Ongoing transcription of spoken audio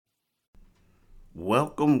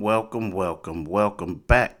Welcome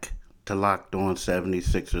back to Locked On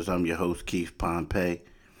 76ers. I'm your host, Keith Pompey.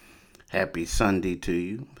 Happy Sunday to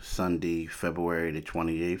you. Sunday, February the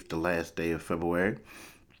 28th, the last day of February.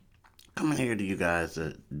 Coming here to you guys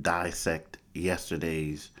to dissect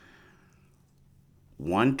yesterday's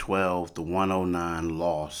 112 to 109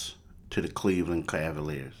 loss to the Cleveland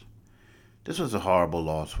Cavaliers. This was a horrible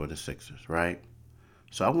loss for the Sixers, right?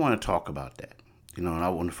 So I want to talk about that. And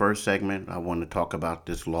in the first segment, I want to talk about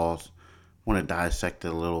this loss. I want to dissect it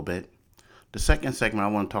a little bit. The second segment, I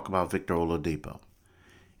want to talk about Victor Oladipo.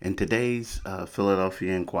 In today's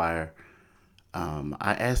Philadelphia Inquirer, I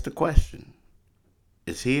asked the question: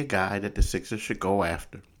 is he a guy that the Sixers should go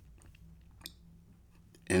after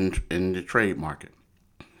in the trade market?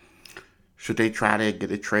 Should they try to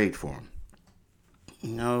get a trade for him?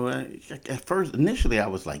 At first, initially, I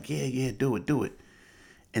was like, yeah, do it.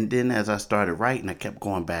 And then as I started writing, I kept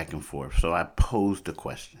going back and forth. So I posed the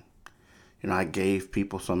question. I gave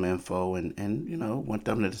people some info and want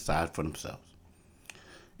them to decide for themselves.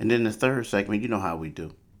 And then the third segment, you know how we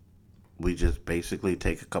do. We just basically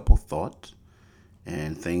take a couple thoughts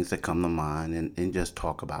and things that come to mind and just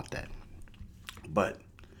talk about that. But,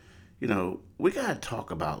 we got to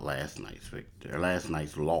talk about last night's victory, or last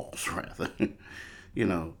night's loss, rather. you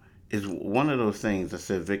know, it's one of those things that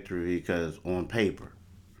said victory because on paper,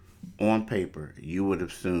 you would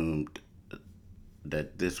have assumed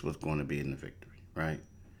that this was going to be in the victory, right?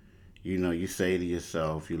 You say to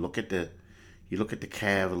yourself, you look at the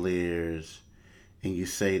Cavaliers, and you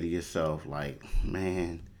say to yourself, like,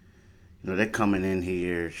 man, they're coming in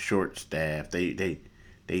here short staffed. They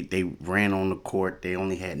ran on the court. They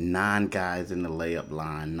only had 9 guys in the layup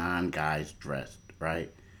line, 9 guys dressed,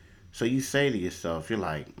 right? So you say to yourself, you're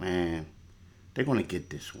like, man, they're gonna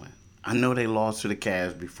get this win. I know they lost to the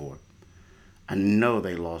Cavs before. I know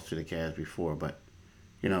they lost to the Cavs before, but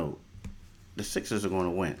you know the Sixers are going to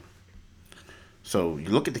win. So you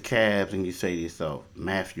look at the Cavs and you say to yourself,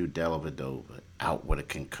 Matthew Dellavedova out with a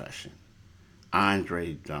concussion.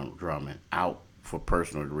 Andre Drummond out for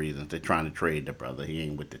personal reasons. They're trying to trade the brother. He's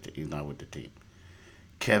not with the team.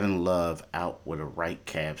 Kevin Love out with a right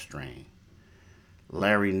calf strain.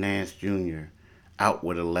 Larry Nance Jr. out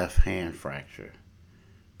with a left hand fracture.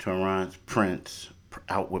 Terrence Prince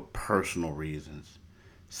out with personal reasons.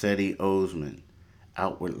 Seti Osman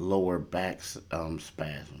out with lower back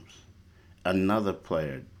spasms. Another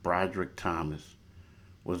player, Broderick Thomas,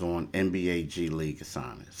 was on NBA G League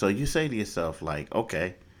assignment. So you say to yourself, like,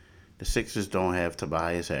 okay, the Sixers don't have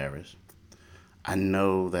Tobias Harris. I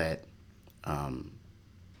know that um,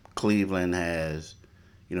 Cleveland has,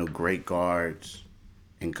 great guards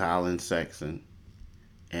in Colin Sexton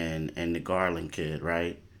and the Garland kid,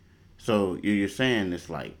 right? So you're saying it's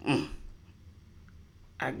like,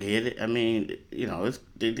 I get it. I mean,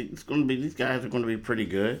 it's going to be these guys are going to be pretty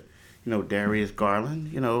good. Darius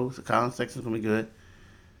Garland, Colin Sexton's going to be good,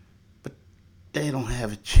 but they don't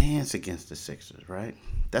have a chance against the Sixers, right?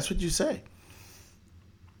 That's what you say.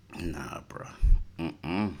 Nah, bro.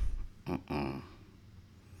 Mm-mm. Mm-mm.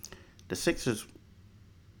 The Sixers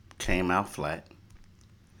came out flat.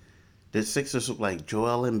 The Sixers look like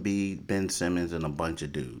Joel Embiid, Ben Simmons, and a bunch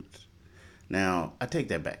of dudes. Now, I take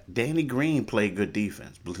that back. Danny Green played good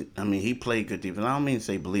defense. I mean, he played good defense. I don't mean to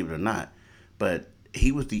say believe it or not, but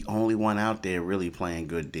he was the only one out there really playing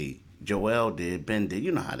good D. Joel did, Ben did.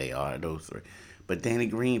 You know how they are, those three. But Danny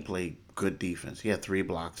Green played good defense. He had 3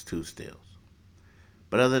 blocks, 2 steals.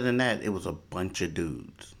 But other than that, it was a bunch of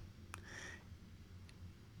dudes.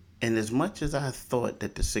 And as much as I thought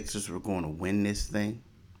that the Sixers were going to win this thing,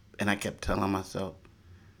 and I kept telling myself,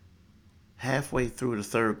 halfway through the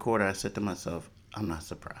third quarter, I said to myself, I'm not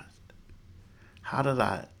surprised. How did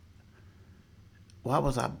I, why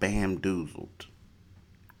was I bamboozled?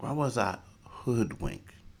 Why was I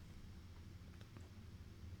hoodwinked?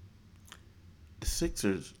 The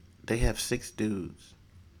Sixers, they have 6 dudes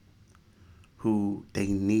who they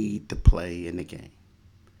need to play in the game.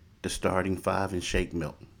 The starting 5 and Shake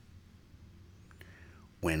Milton.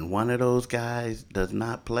 When one of those guys does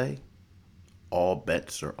not play, all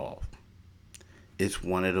bets are off. It's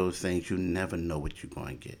one of those things you never know what you're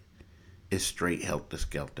going to get. It's straight helter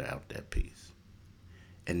skelter out that piece.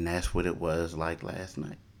 And that's what it was like last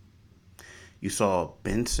night. You saw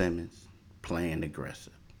Ben Simmons playing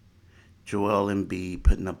aggressive. Joel Embiid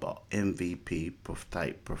putting up an MVP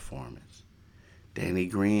type performance. Danny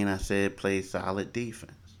Green, I said, played solid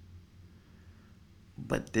defense.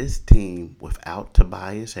 But this team, without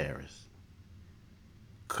Tobias Harris,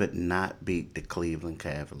 could not beat the Cleveland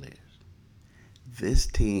Cavaliers. This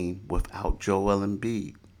team, without Joel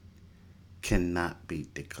Embiid, cannot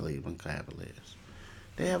beat the Cleveland Cavaliers.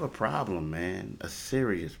 They have a problem, man, a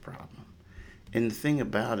serious problem. And the thing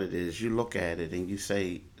about it is, you look at it and you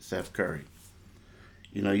say, Steph Curry,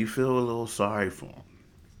 you feel a little sorry for him.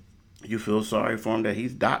 You feel sorry for him that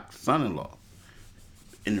he's Doc's son in law.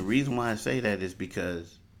 And the reason why I say that is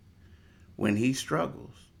because when he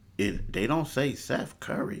struggles, they don't say Steph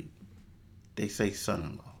Curry, they say son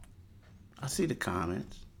in law. I see the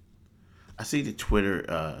comments. I see the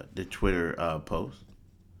Twitter post.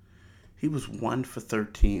 He was 1 for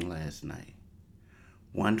 13 last night.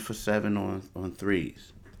 1 for 7 on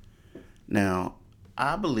threes. Now,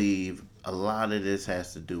 I believe a lot of this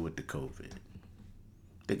has to do with the COVID.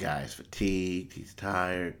 The guy's fatigued, he's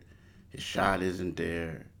tired, his shot isn't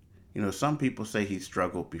there. Some people say he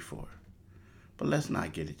struggled before. But let's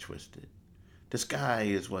not get it twisted. This guy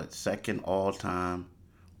is what, second all time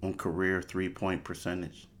on career 3-point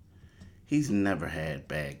percentage? He's never had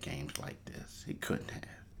bad games like this. He couldn't have.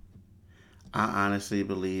 I honestly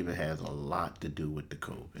believe it has a lot to do with the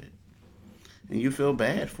COVID. And you feel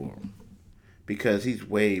bad for him because he's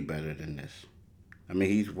way better than this. I mean,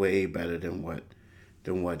 he's way better than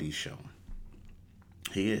what he's showing.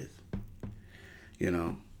 He is. You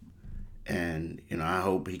know, and I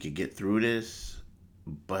hope he could get through this.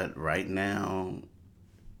 But right now,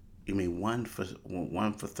 1 for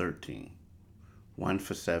 13, 1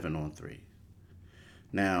 for 7 on three.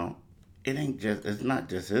 Now, it's not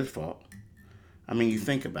just his fault. I mean, you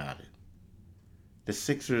think about it. The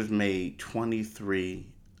Sixers made 23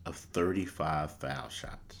 of 35 foul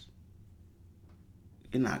shots.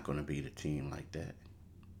 You're not going to beat a team like that.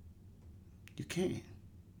 You can't.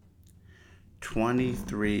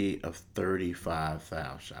 23 of 35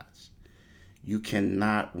 foul shots. You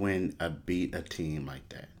cannot beat a team like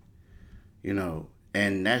that.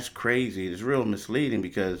 And that's crazy. It's real misleading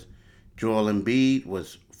because Joel Embiid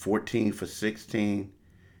was 14 for 16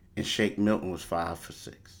 and Shake Milton was 5 for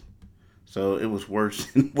 6. So it was worse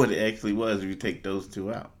than what it actually was if you take those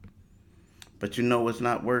two out. But you know what's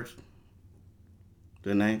not worse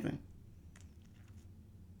than anything?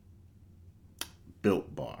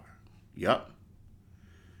 Built Bar. Yup.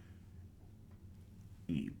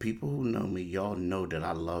 People who know me, y'all know that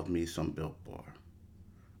I love me some Built Bar.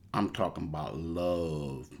 I'm talking about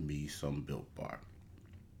love me some Built Bar.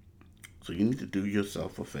 So you need to do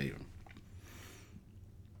yourself a favor.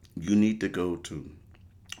 You need to go to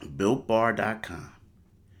BuiltBar.com.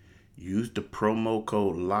 Use the promo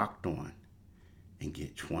code LOCKEDON and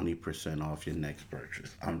get 20% off your next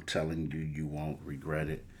purchase. I'm telling you, you won't regret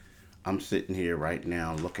it. I'm sitting here right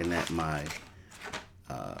now looking at my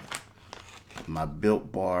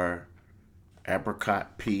Built Bar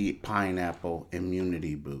apricot pineapple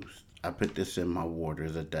immunity boost. I put this in my water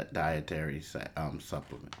as a dietary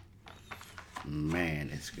supplement. Man,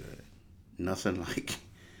 it's good. Nothing like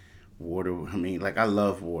water. I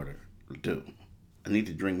love water. I do. I need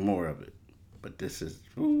to drink more of it. But this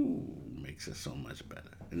makes it so much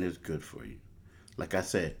better. And it's good for you. Like I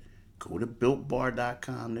said, go to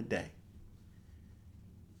BuiltBar.com today.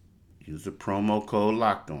 Use the promo code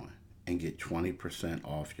LOCKEDON and get 20%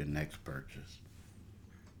 off your next purchase.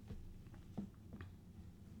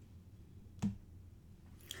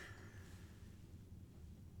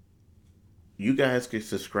 You guys can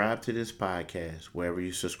subscribe to this podcast wherever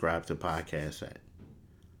you subscribe to podcasts at.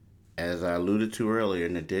 As I alluded to earlier,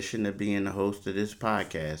 in addition to being the host of this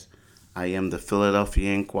podcast, I am the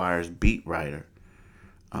Philadelphia Inquirer's beat writer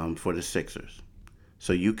for the Sixers.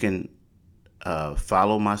 So you can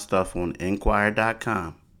follow my stuff on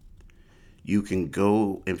Inquirer.com. You can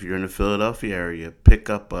go, if you're in the Philadelphia area, pick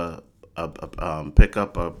up a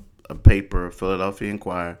paper, a Philadelphia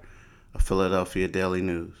Inquirer, a Philadelphia Daily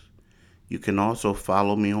News. You can also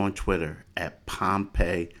follow me on Twitter at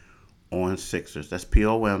Pompey on Sixers. That's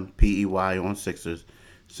Pompey on Sixers.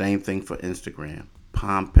 Same thing for Instagram,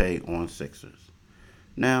 Pompey on Sixers.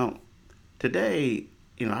 Now, today,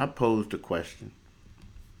 I posed a question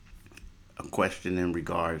in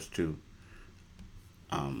regards to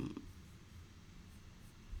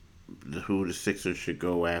who the Sixers should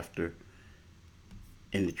go after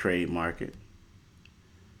in the trade market.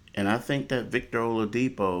 And I think that Victor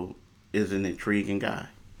Oladipo is an intriguing guy.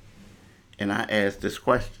 And I asked this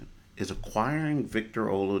question. Is acquiring Victor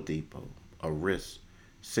Oladipo a risk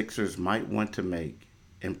Sixers might want to make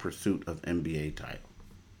in pursuit of NBA title?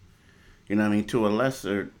 To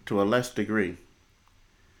a less degree,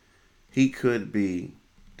 he could be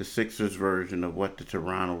the Sixers version of what the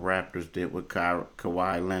Toronto Raptors did with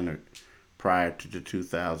Kawhi Leonard prior to the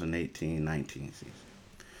 2018-19 season.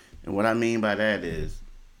 And what I mean by that is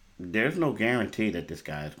there's no guarantee that this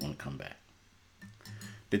guy is going to come back.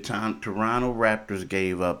 The Toronto Raptors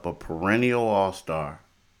gave up a perennial All Star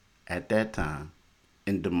at that time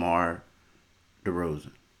in DeMar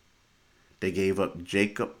DeRozan. They gave up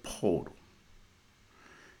Jacob Poeltl,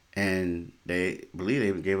 and they believe they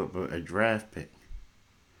even gave up a draft pick,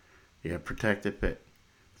 yeah, protected pick,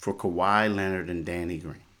 for Kawhi Leonard and Danny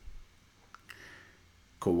Green.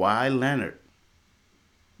 Kawhi Leonard,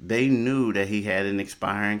 they knew that he had an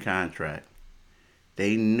expiring contract.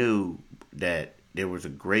 They knew that there was a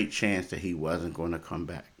great chance that he wasn't going to come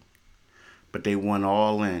back. But they went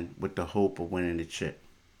all in with the hope of winning the chip.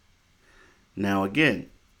 Now, again,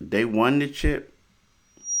 they won the chip.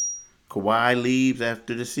 Kawhi leaves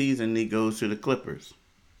after the season. He goes to the Clippers.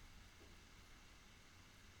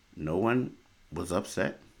 No one was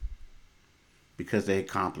upset because they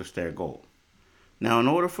accomplished their goal. Now, in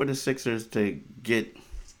order for the Sixers to get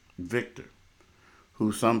Victor,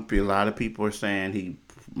 who a lot of people are saying he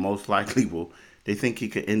most likely will, they think he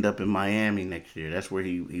could end up in Miami next year. That's where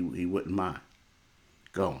he wouldn't mind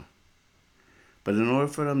going. But in order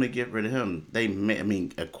for them to get rid of him,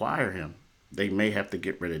 acquire him, they may have to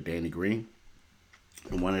get rid of Danny Green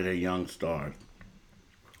and one of their young stars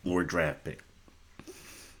or draft pick.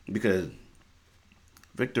 Because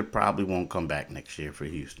Victor probably won't come back next year for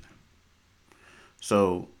Houston.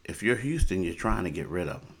 So if you're Houston, you're trying to get rid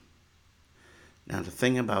of him. Now, the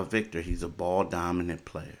thing about Victor, he's a ball-dominant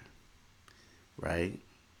player, right?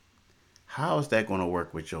 How is that going to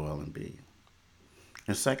work with Joel Embiid?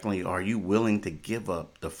 And secondly, are you willing to give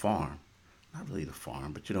up the farm? Not really the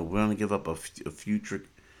farm, but willing to give up a future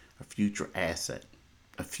asset,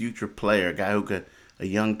 a future player, a guy a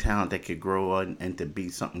young talent that could grow up and to be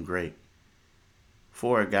something great,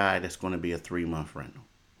 for a guy that's going to be a 3-month rental.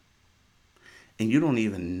 And you don't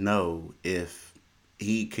even know if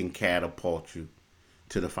he can catapult you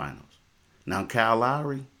to the finals. Now, Kyle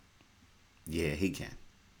Lowry, yeah, he can.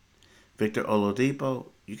 Victor Oladipo,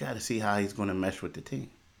 you got to see how he's going to mesh with the team.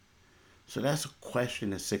 So that's a question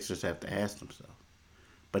the Sixers have to ask themselves.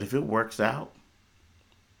 But if it works out,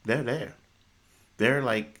 they're there. They're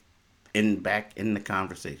like back in the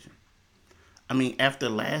conversation. I mean, after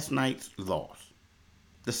last night's loss,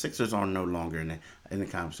 the Sixers are no longer in the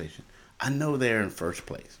conversation. I know they're in first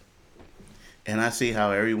place. And I see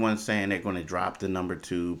how everyone's saying they're going to drop to number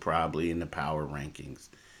 2 probably in the power rankings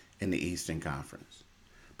in the Eastern Conference.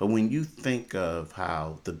 But when you think of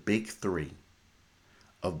how the big 3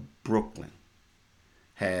 of Brooklyn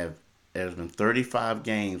there's been 35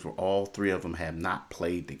 games where all 3 of them have not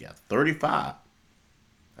played together. 35.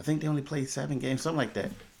 I think they only played 7 games, something like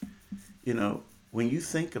that. When you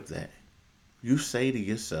think of that, you say to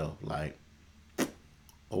yourself, like,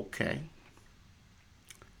 okay,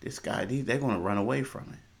 this guy, they're going to run away from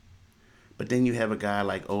it. But then you have a guy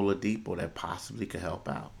like Oladipo that possibly could help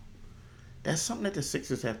out. That's something that the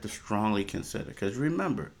Sixers have to strongly consider. Because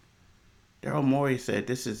remember, Daryl Morey said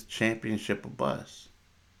this is championship or bust.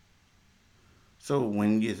 So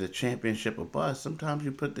when it's a championship or bust, sometimes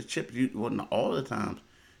you put the chips, not all the times,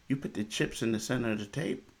 you put the chips in the center of the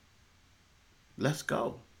table. Let's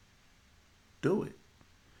go. Do it.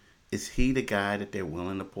 Is he the guy that they're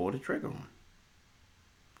willing to pull the trigger on?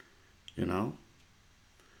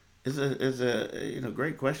 It's a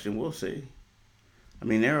great question. We'll see. I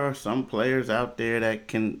mean, there are some players out there that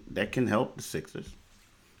can help the Sixers.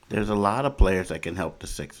 There's a lot of players that can help the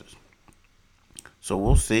Sixers. So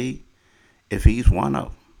we'll see if he's one of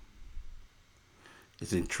them.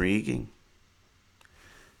 It's intriguing.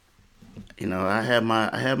 I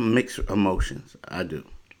have mixed emotions. I do.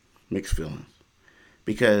 Mixed feelings.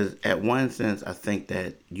 Because at one sense, I think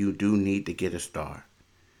that you do need to get a star.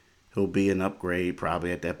 He'll be an upgrade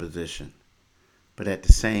probably at that position. But at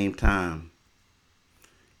the same time,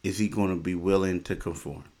 is he going to be willing to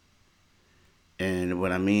conform? And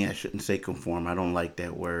what I mean, I shouldn't say conform. I don't like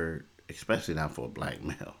that word, especially not for a black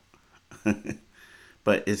male.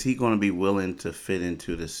 But is he going to be willing to fit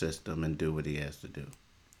into the system and do what he has to do?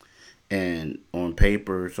 And on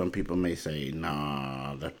paper, some people may say,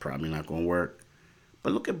 nah, that's probably not going to work.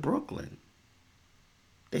 But look at Brooklyn.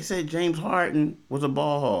 They said James Harden was a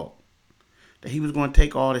ball hog, that he was going to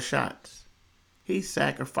take all the shots. He's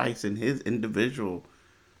sacrificing his individual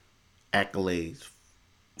accolades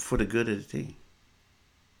for the good of the team.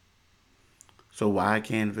 So why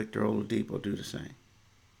can't Victor Oladipo do the same?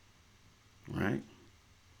 Right?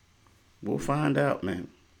 We'll find out, man.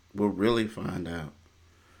 We'll really find out.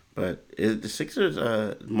 But the Sixers,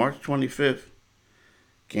 March 25th,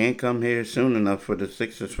 can't come here soon enough for the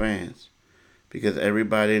Sixers fans, because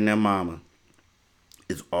everybody and their mama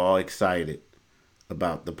is all excited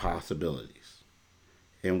about the possibilities.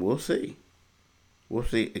 And we'll see. We'll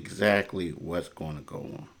see exactly what's going to go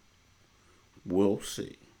on. We'll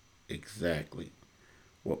see exactly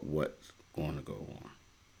what's going to go on.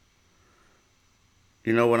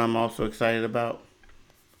 You know what I'm also excited about?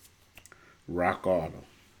 Rock Auto.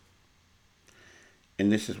 And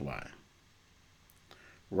this is why.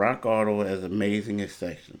 Rock Auto has amazing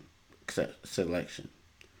selection,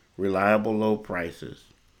 reliable low prices,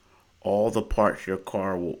 all the parts your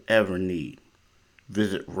car will ever need.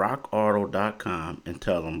 Visit rockauto.com and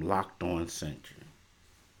tell them Locked On sent you.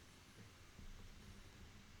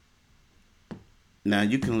 Now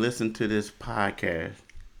you can listen to this podcast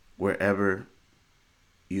wherever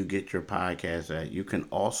you get your podcast at. You can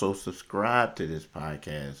also subscribe to this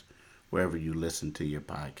podcast wherever you listen to your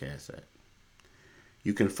podcast at.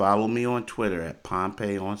 You can follow me on Twitter at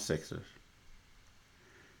Pompey on Sixers.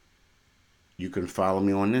 You can follow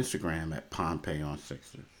me on Instagram at Pompey on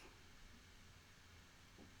Sixers.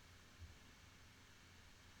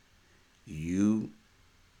 You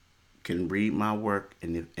can read my work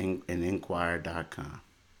in Inquirer.com.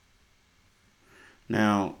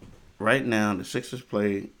 Now, right now, the Sixers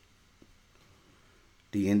play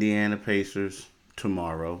the Indiana Pacers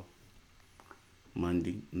tomorrow,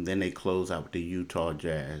 Monday, and then they close out with the Utah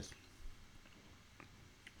Jazz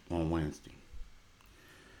on Wednesday.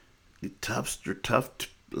 The tough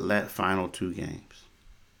final two games.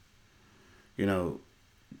 You know,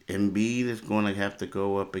 Embiid is going to have to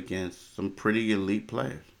go up against some pretty elite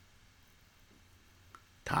players,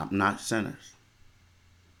 top-notch centers.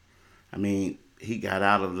 I mean, he got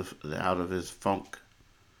out of his funk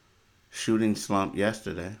shooting slump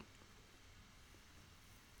yesterday.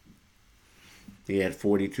 He had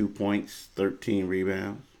 42 points, 13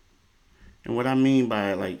 rebounds. And what I mean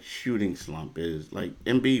by like shooting slump is like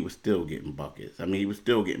Embiid was still getting buckets. I mean, he was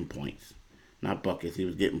still getting points. Not buckets, he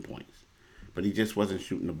was getting points. But he just wasn't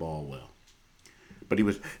shooting the ball well. But he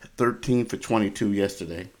was 13 for 22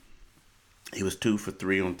 yesterday. He was 2 for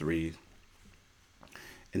 3 on threes.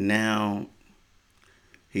 And now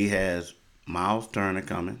he has Miles Turner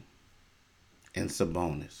coming and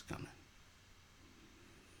Sabonis coming.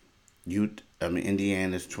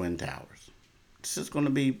 Indiana's Twin Towers. This is going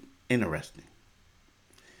to be interesting.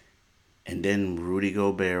 And then Rudy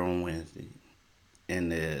Gobert on Wednesday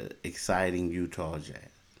and the exciting Utah Jazz.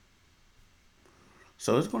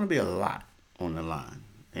 So it's going to be a lot on the line.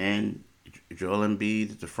 And Joel Embiid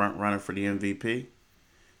is the front runner for the MVP.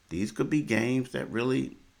 These could be games that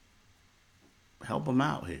really help him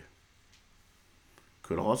out here.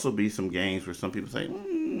 Could also be some games where some people say, I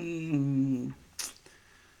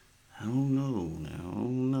don't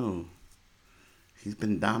know. He's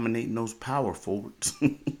been dominating those power forwards.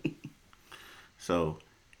 So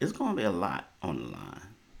it's going to be a lot on the line.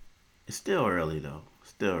 It's still early, though.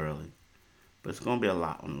 Still early. But it's going to be a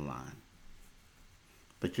lot on the line.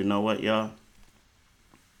 But you know what, y'all?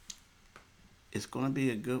 It's going to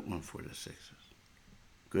be a good one for the Sixers.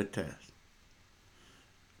 Good test.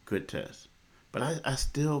 Good test. But I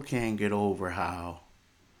still can't get over how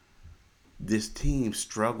this team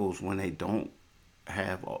struggles when they don't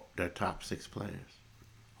have their top 6 players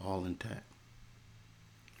all intact.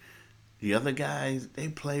 The other guys, they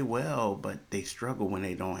play well, but they struggle when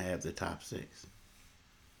they don't have the top 6.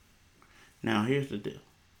 Now, here's the deal.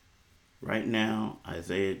 Right now,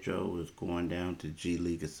 Isaiah Joe is going down to G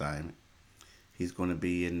League assignment. He's going to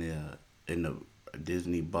be in the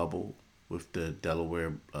Disney bubble with the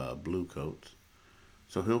Delaware Blue Coats.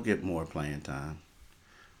 So he'll get more playing time.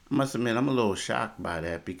 I must admit, I'm a little shocked by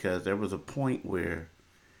that because there was a point where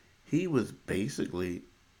he was basically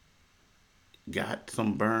got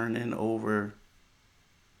some burn-in over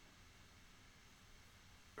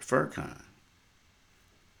Furkan.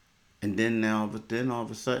 And then all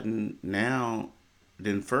of a sudden,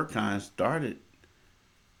 then Furkan started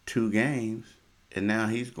 2 games, and now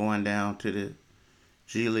he's going down to the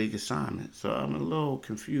G League assignment. So I'm a little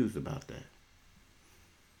confused about that.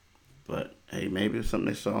 But, hey, maybe it's something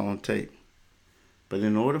they saw on tape. But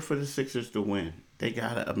in order for the Sixers to win, they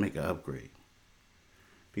got to make an upgrade.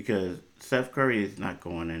 Because Steph Curry is not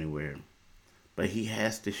going anywhere. But he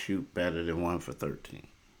has to shoot better than 1 for 13.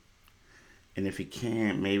 And if he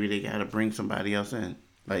can't, maybe they got to bring somebody else in.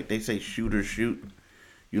 Like they say, shoot or shoot.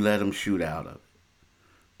 You let him shoot out of it.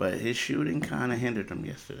 But his shooting kind of hindered him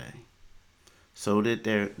yesterday. So did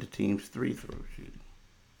the team's 3-throw shooting.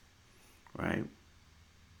 Right?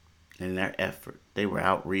 And their effort. They were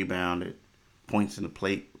out-rebounded. Points in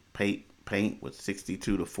the paint with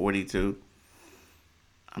 62 to 42.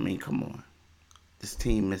 I mean, come on. This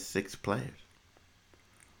team missed 6 players.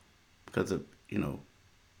 Because of,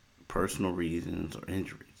 personal reasons or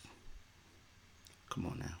injuries. Come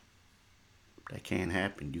on now. That can't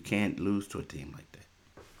happen. You can't lose to a team like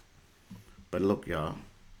that. But look, y'all,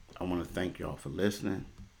 I want to thank y'all for listening.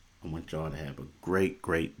 I want y'all to have a great,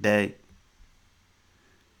 great day.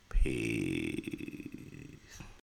 Peace.